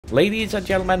Ladies and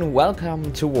gentlemen,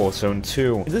 welcome to Warzone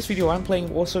 2. In this video I'm playing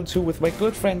Warzone 2 with my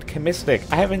good friend Chemistic.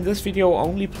 I have in this video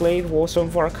only played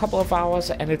Warzone for a couple of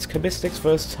hours and it's Chemistic's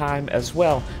first time as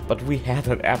well, but we had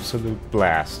an absolute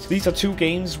blast. These are two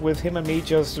games with him and me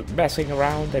just messing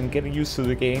around and getting used to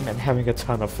the game and having a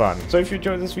ton of fun. So if you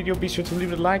enjoyed this video, be sure to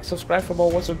leave a like, subscribe for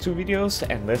more Warzone 2 videos,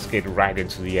 and let's get right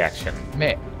into the action.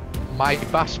 Mate, my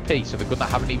best piece of the gun that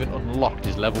I haven't even unlocked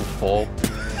is level 4.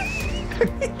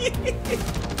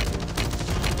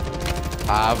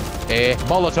 Have a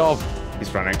Molotov.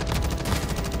 He's running.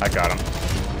 I got him.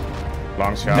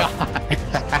 Long shot.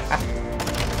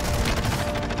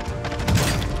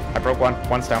 I broke one.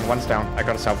 One's down. One's down. I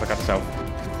got a self.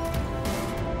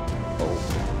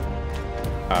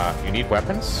 Oh. You need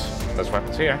weapons? There's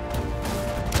weapons here.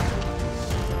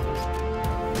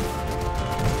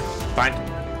 Fine.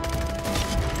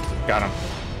 Got him.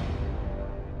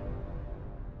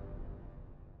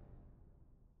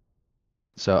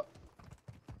 So,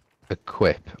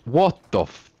 equip. What the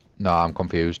f... No, I'm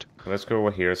confused. Let's go over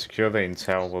here, secure the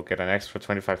intel, we'll get an extra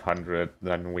 2500,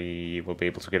 then we will be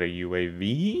able to get a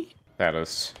UAV. That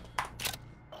is...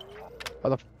 How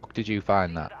the fuck did you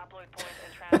find that?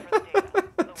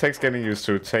 Takes getting used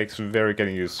to, takes very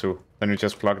getting used to. Then you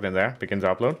just plug it in there, begin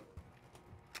to upload.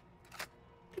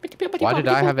 Why did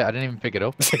I have it? I didn't even pick it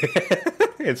up.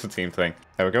 It's a team thing.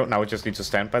 There we go, now we just need to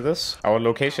stand by this. Our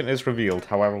location is revealed,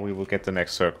 however we will get the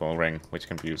next circle ring, which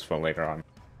can be useful later on.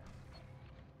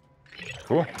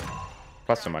 Cool.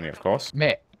 Plus the money, of course.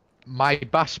 Mate, my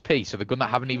best piece of the gun that I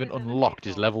haven't even unlocked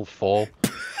is level 4.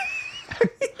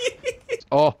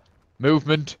 Oh,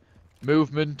 movement.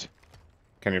 Movement.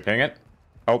 Can you ping it?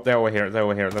 Oh, they're over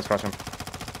here, let's rush them.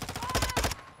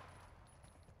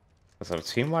 Is that a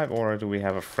team wipe or do we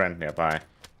have a friend nearby?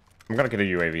 I'm gonna get a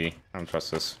UAV. I don't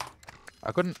trust this.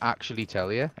 I couldn't actually tell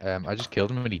you. I just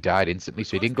killed him and he died instantly,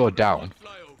 so he didn't go down.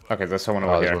 Okay, there's someone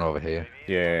over Oh, here. there's one over here.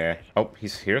 Yeah. Oh,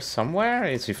 he's here somewhere?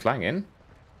 Is he flying in?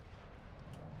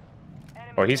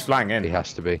 Oh, he's flying in. He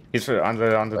has to be. He's on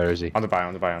the Where is he? On the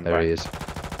buy. There he is.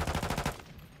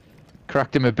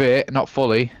 Cracked him a bit, not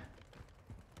fully.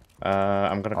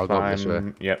 I'm gonna I'll go this way.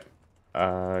 climb. Yep.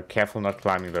 Careful not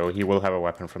climbing though. He will have a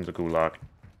weapon from the gulag.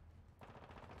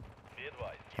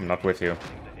 I'm not with you.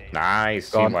 Nice.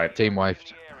 Team wipe. Team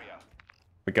wiped.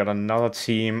 We got another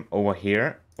team over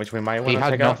here, which we might want He to had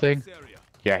take nothing. out.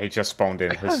 Yeah, he just spawned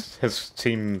in. His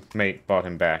teammate brought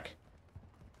him back.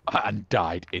 And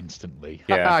died instantly.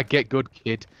 Yeah. Get good,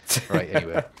 kid. Right,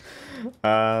 anyway.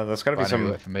 There's gotta be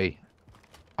some... for me.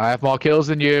 I have more kills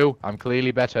than you. I'm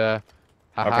clearly better.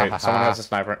 Okay, someone has a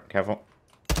sniper. Careful.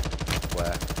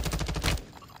 Where?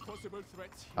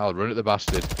 I'll run at the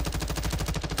bastard.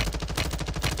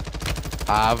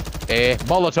 Have a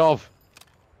Molotov.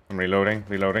 I'm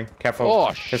reloading. Careful. Oh,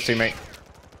 his teammate.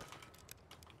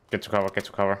 Get to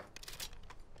cover.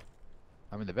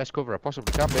 I'm in the best cover I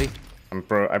possibly can be.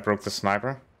 I broke the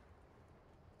sniper.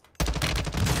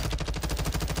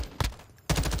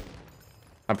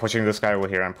 I'm pushing this guy over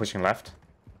here. I'm pushing left.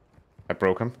 I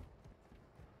broke him.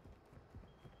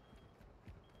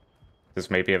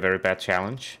 This may be a very bad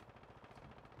challenge.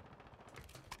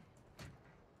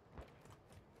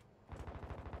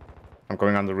 I'm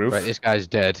going on the roof. Right, this guy's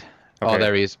dead. Okay. Oh,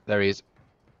 there he is.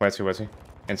 Where's he?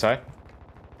 Inside?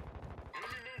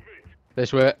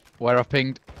 This way, where I've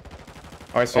pinged.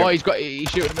 Oh, I see him. He's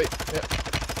shooting me.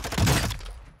 Yeah.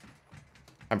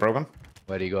 I'm broken.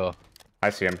 Where'd he go? I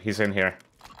see him. He's in here.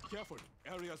 Careful,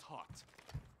 area's hot.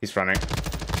 He's running.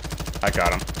 I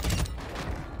got him.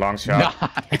 Long shot.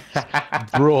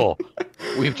 Nice. Bro,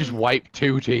 we've just wiped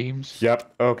 2 teams.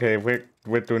 Yep. Okay,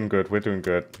 we're doing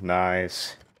good.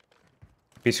 Nice.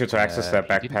 Be sure to access their He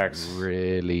backpacks. didn't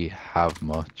really have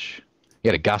much. He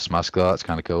had a gas mask though. That's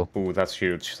kind of cool. Ooh, that's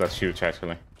huge. That's huge,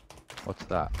 actually. What's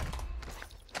that?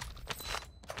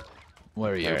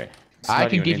 Where are you? Okay. It's I not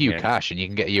can even give in you here. cash and you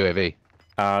can get a UAV.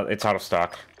 It's out of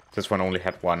stock. This one only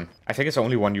had one. I think it's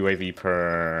only one UAV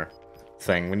per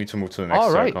thing. We need to move to the next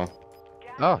circle.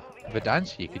 Oh,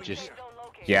 Verdansk, you could just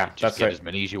Yeah, get as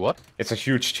many as you want. it's a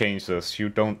huge change. This you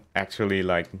don't actually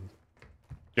like.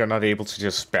 You're not able to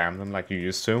just spam them like you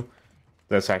used to.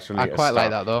 There's actually. I a quite like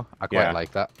stock. that though. I quite Yeah.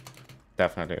 like that.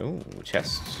 Definitely. Ooh,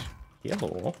 chest.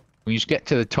 Yellow. When you just get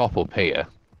to the top up here,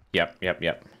 Yep.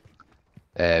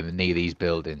 near these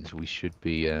buildings, we should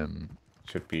be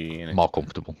Should be in it. more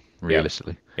comfortable,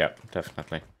 realistically. Yep,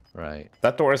 definitely. Right.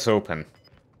 That door is open.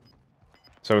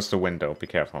 So is the window. Be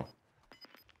careful.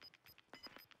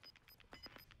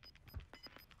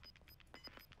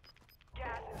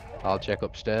 I'll check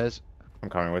upstairs. I'm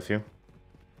coming with you.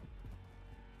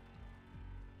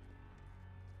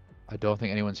 I don't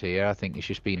think anyone's here. I think it's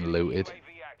just been looted.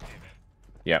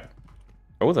 Yeah.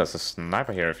 Oh, there's a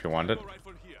sniper here if you want it.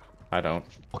 Rifle here. I don't.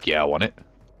 Fuck yeah, I want it.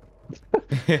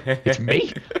 It's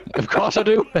me. Of course I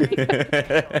do.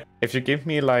 If you give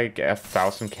me like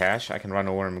 1,000 cash, I can run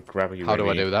over and grab a UAV. How do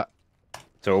I do that?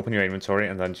 So open your inventory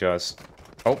and then just...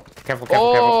 Oh, careful,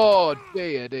 careful, careful. Oh,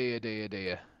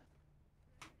 dear.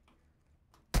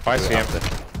 Oh, I see him.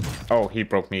 Oh, he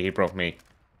broke me, he broke me.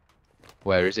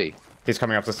 Where is he? He's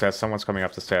coming up the stairs, someone's coming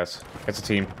up the stairs. It's a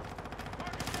team.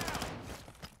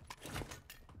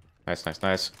 Nice, nice,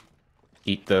 nice.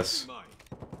 Eat this.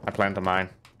 I planted a mine.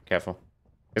 Careful.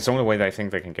 It's the only way that I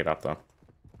think they can get up, though.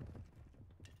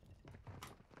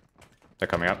 They're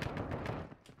coming up.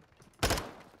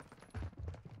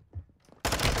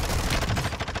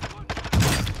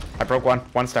 I broke one.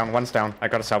 One's down, one's down. I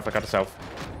got a self, I got a self.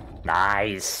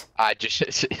 Nice. I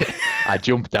just... I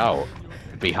jumped out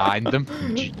behind them.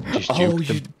 Just juked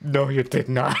them. No, you did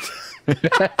not.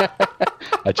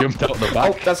 I jumped out the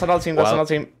back. Oh, that's another team, that's another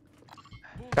team.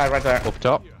 Guy right there. Up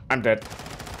top. I'm dead.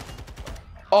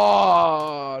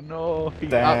 Oh, no. He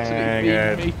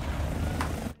absolutely beat me.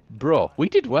 Bro, we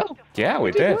did well. Yeah,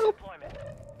 we did. well.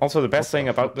 Also, the best thing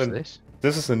about this?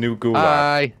 This is the new Gulag.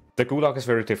 Aye. The Gulag is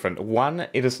very different. One,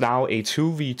 it is now a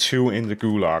 2v2 in the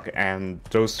Gulag, and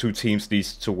those two teams need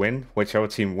to win. Whichever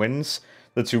team wins,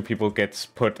 the two people gets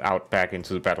put out back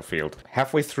into the battlefield.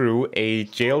 Halfway through, a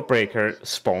jailbreaker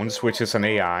spawns, which is an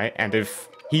AI, and if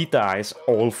he dies,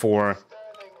 all four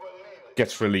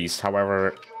gets released.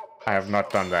 However, I have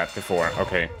not done that before.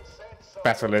 Okay.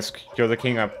 Basilisk, you're the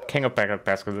king of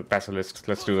Basilisks.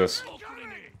 Let's do this.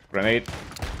 Grenade.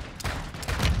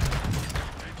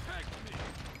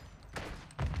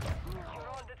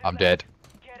 I'm dead.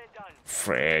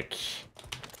 Frick.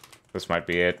 This might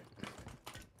be it.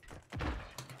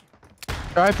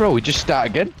 Alright, bro, we just start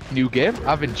again. New game.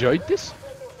 I've enjoyed this.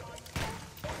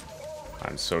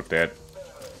 I'm so dead.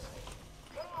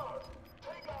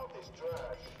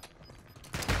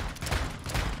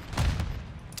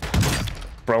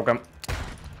 Broke him.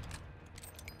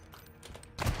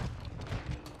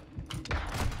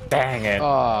 Dang it.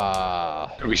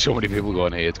 There'll be so many people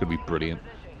going here. It's going to be brilliant.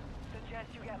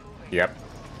 Yep.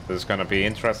 This is gonna be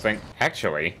interesting.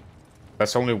 Actually,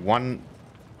 there's only one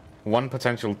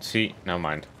potential team. Never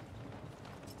mind.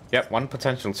 Yep, one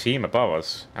potential team above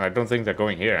us, and I don't think they're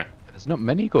going here. There's not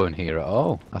many going here at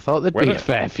all. I thought there'd be a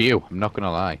fair few. I'm not going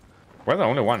to lie. We're the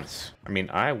only ones. I mean,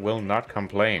 I will not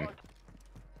complain.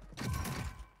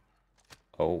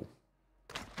 Oh.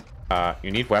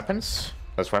 You need weapons?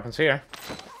 There's weapons here.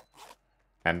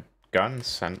 And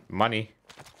guns and money.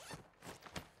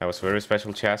 That was a very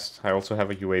special chest. I also have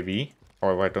a UAV.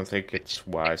 Or I don't think it's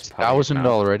wise. 1,000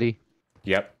 already.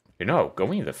 Yep. You know,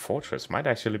 going in the fortress might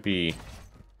actually be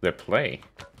the play.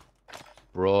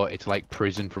 Bro, it's like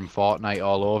prison from Fortnite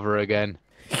all over again.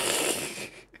 There's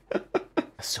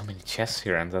so many chests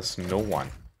here and there's no one.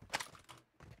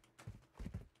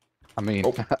 I mean,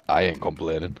 I ain't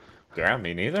complaining. Yeah,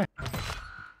 me neither.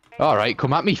 Alright,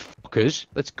 come at me, fuckers.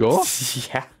 Let's go.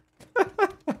 Yeah.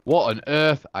 What on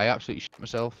earth? I absolutely shit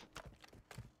myself.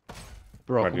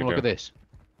 Bro, come look at this.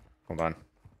 Hold on.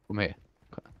 Come here.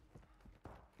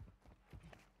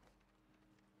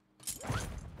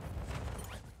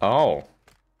 Oh.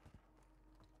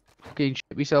 Fucking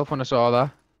shit myself when I saw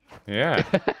that. Yeah.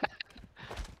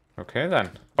 Okay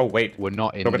then. Oh wait. We're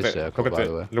not in the circle, by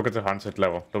the way. Look at the hunted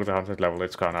level. Look at the hunted level.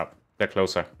 It's gone up. They're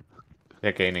closer.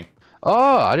 They're gaining.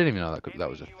 Oh, I didn't even know that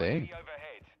was a thing.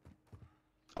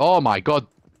 Oh my god.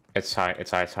 It's high.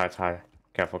 It's high. It's high. It's high.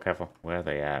 Careful. Careful. Where are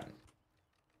they at?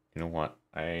 You know what?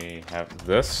 I have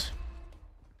this,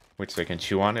 which they can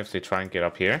chew on if they try and get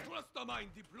up here.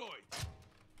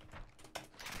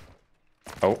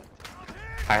 Oh,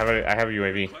 I have a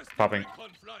UAV popping.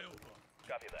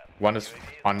 One is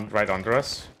on right under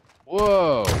us.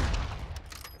 Whoa.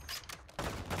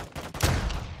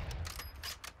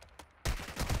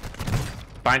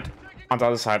 Bind on the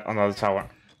other side, on the other tower.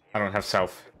 I don't have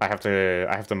self. I have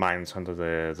the mines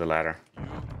under the ladder.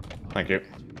 Thank you.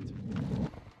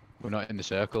 We're not in the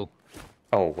circle.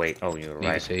 Oh wait. Oh, you're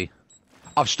right. See.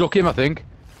 I've stuck him, I think.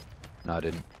 No, I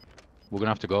didn't. We're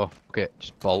gonna have to go. Okay,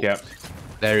 just bolt. Yep.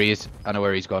 There he is. I know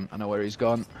where he's gone. I know where he's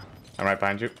gone. I'm right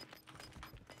behind you.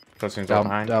 Closing Down,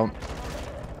 behind. down.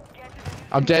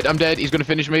 I'm dead. I'm dead. He's gonna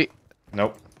finish me.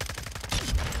 Nope.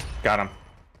 Got him.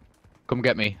 Come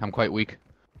get me. I'm quite weak.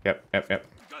 Yep. Yep. Yep.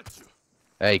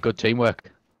 Hey, good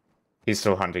teamwork. He's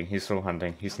still hunting. He's still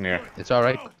hunting. He's near. It's all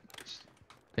right.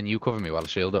 Can you cover me while I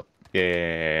shield up?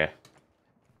 Yeah.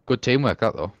 Good teamwork,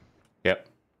 that though. Yep.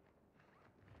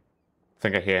 I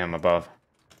think I hear him above.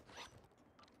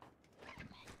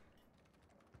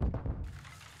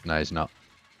 No, he's not.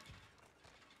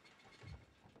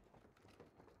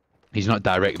 He's not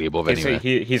directly above anyway.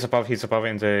 He's above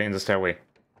in the stairway.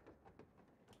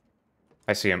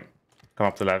 I see him. Come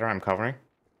up the ladder, I'm covering.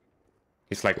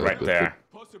 He's like right there.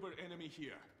 Possible enemy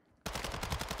here.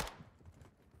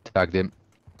 Tagged him.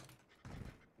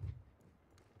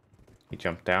 He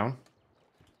jumped down.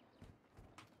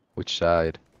 Which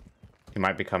side? He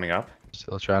might be coming up.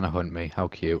 Still trying to hunt me. How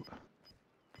cute.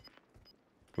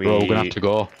 Bro, Bro, we're gonna have to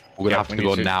go. We're gonna Yep, have to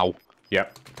go now.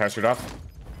 Yep, parachute off.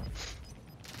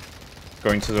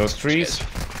 Going to those trees.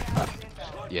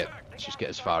 Yep, let's just get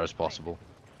as far as possible.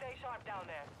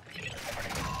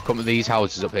 Come to these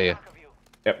houses up here.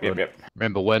 Yep.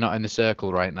 Remember, we're not in the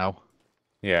circle right now.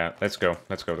 Yeah, let's go.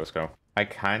 I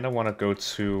kind of want to go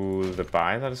to the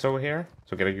buy that is over here.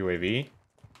 So get a UAV.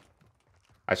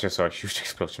 I just saw a huge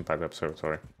explosion by the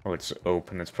observatory. Oh, it's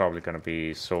open. It's probably going to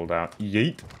be sold out.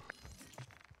 Yeet.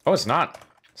 Oh, it's not.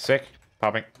 Sick.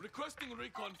 Popping. Requesting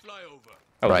recon flyover.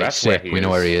 Oh, Right, that's sick. where he We is. know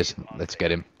where he is. Let's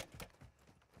get him.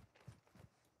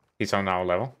 He's on our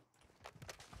level.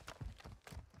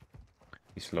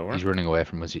 He's lower. He's running away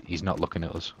from us. He's not looking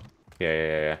at us.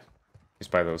 Yeah. He's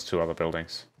by those two other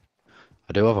buildings.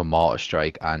 I do have a mortar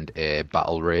strike and a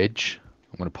battle rage.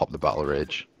 I'm gonna pop the battle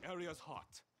rage. Area's hot.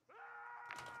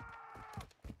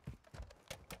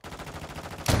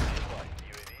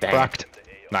 Dang. Cracked.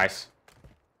 Nice.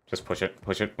 Just push it.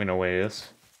 We know where he is.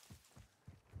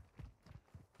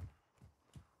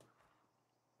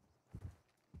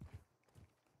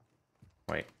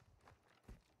 Wait.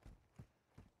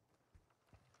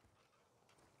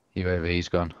 UAV's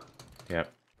gone.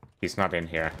 Yep. He's not in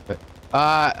here.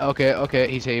 Okay.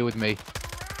 He's here with me.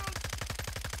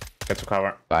 Get to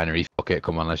cover. Binary. Fuck it.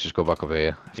 Come on, let's just go back over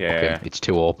here. Fuck Yeah. him. It's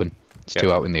too open. It's Yep.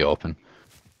 too out in the open.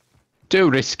 Too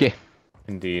risky.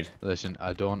 Indeed. Listen,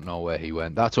 I don't know where he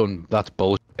went. That's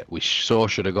bullshit. We so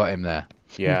should have got him there.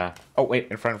 Yeah. Oh, wait.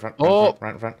 In front. Oh!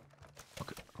 Right in front.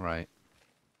 Okay. Right.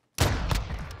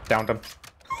 Downed him.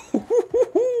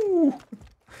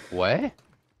 Where?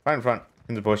 Right in front.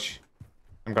 In the bush.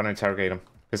 I'm gonna interrogate him.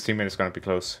 His teammate is gonna be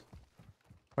close.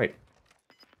 Wait.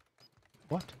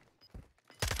 What?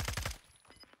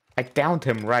 I downed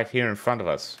him right here in front of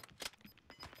us.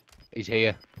 He's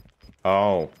here.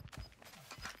 Oh.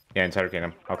 Yeah, interrogate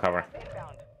him. I'll cover.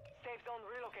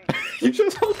 You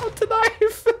just hold up the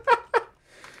knife!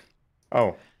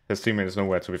 Oh, his teammate is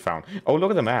nowhere to be found. Oh,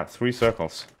 look at the map. 3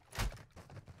 circles.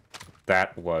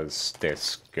 That was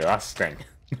disgusting.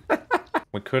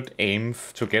 We could aim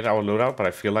to get our loadout, but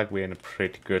I feel like we're in a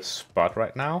pretty good spot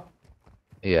right now.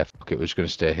 Yeah, fuck it. We're just gonna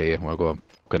stay here. We're going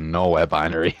nowhere,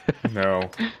 binary. No,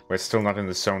 we're still not in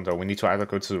the zone though. We need to either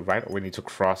go to the right or we need to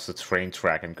cross the train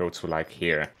track and go to like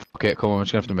here. Okay, come on. We're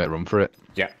just gonna have to make room for it.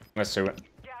 Yeah, let's do it.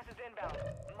 Gas is inbound.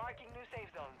 Marking new safe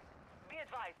zone. Be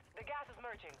advised, the gas is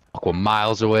merging. Fuck, we're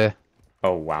miles away.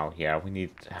 Oh wow, yeah, we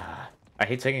need... I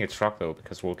hate taking a truck though,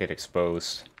 because we'll get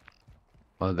exposed.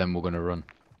 Well, then we're gonna run.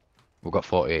 We've got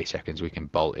 48 seconds. We can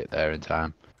bolt it there in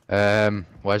time.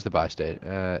 Where's the buy state?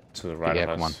 To the right yeah, of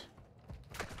come on. us.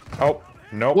 Oh,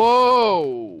 no.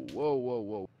 Whoa!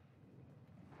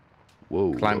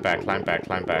 Whoa! Climb back.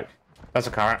 That's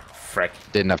a car. Frick.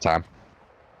 Didn't have time.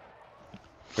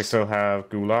 We still have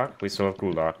Gulag. We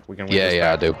can win this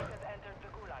Yeah, I battle. do.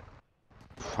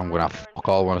 I'm gonna have fuck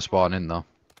all when I spawn in though.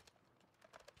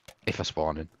 If I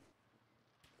spawn in.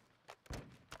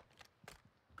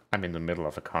 I'm in the middle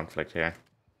of a conflict here.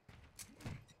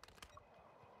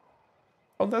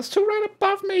 Oh, there's 2 right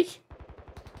above me!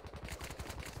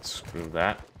 Screw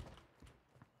that.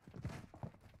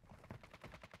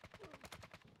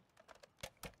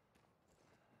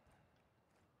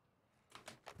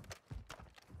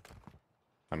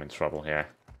 I'm in trouble here.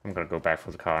 I'm gonna go back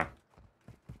for the car.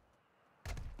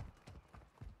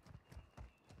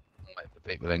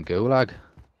 People in Gulag.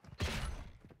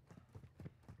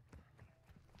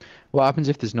 What happens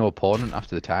if there's no opponent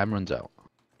after the time runs out?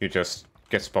 You just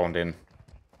get spawned in.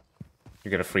 You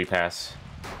get a free pass.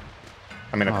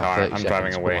 I'm in a car. 30 I'm seconds,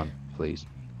 driving come away. on, please.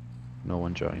 No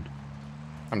one join.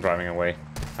 I'm driving away.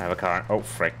 I have a car. Oh,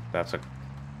 frick. That's a...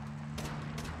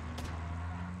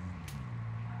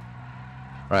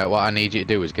 Right, what I need you to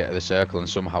do is get to the circle and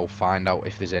somehow find out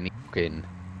if there's any fucking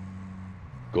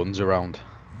guns around.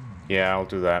 Yeah, I'll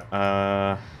do that.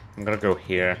 I'm gonna go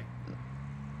here.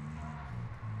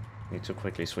 Need to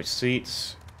quickly switch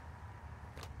seats.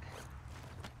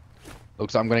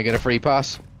 Looks like I'm gonna get a free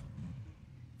pass.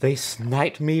 They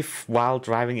sniped me while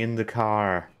driving in the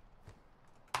car.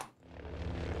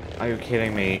 Are you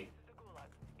kidding me?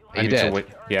 Are you dead?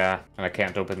 Yeah, and I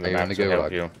can't open the Are you map in the to help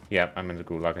gulag? you. Yep, I'm in the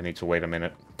gulag. I need to wait a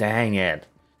minute. Dang it.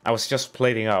 I was just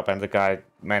plating up and the guy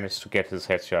managed to get his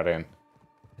headshot in.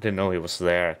 I didn't know he was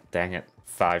there. Dang it.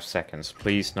 5 seconds.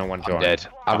 Please, no one join. I'm dead.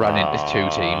 I ran into two Ah.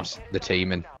 teams. The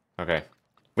teaming. Okay.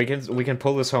 We can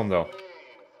pull this home though.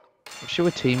 I'm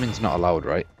sure teaming's not allowed,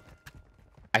 right?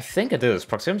 I think it is.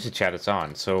 Proximity chat is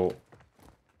on, so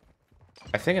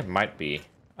I think it might be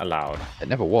allowed. It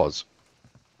never was.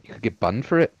 You could get banned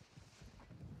for it.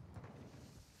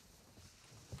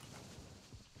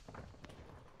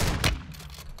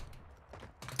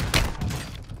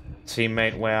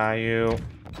 Teammate, where are you?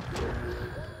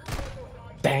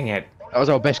 Dang it. That was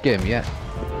our best game yet.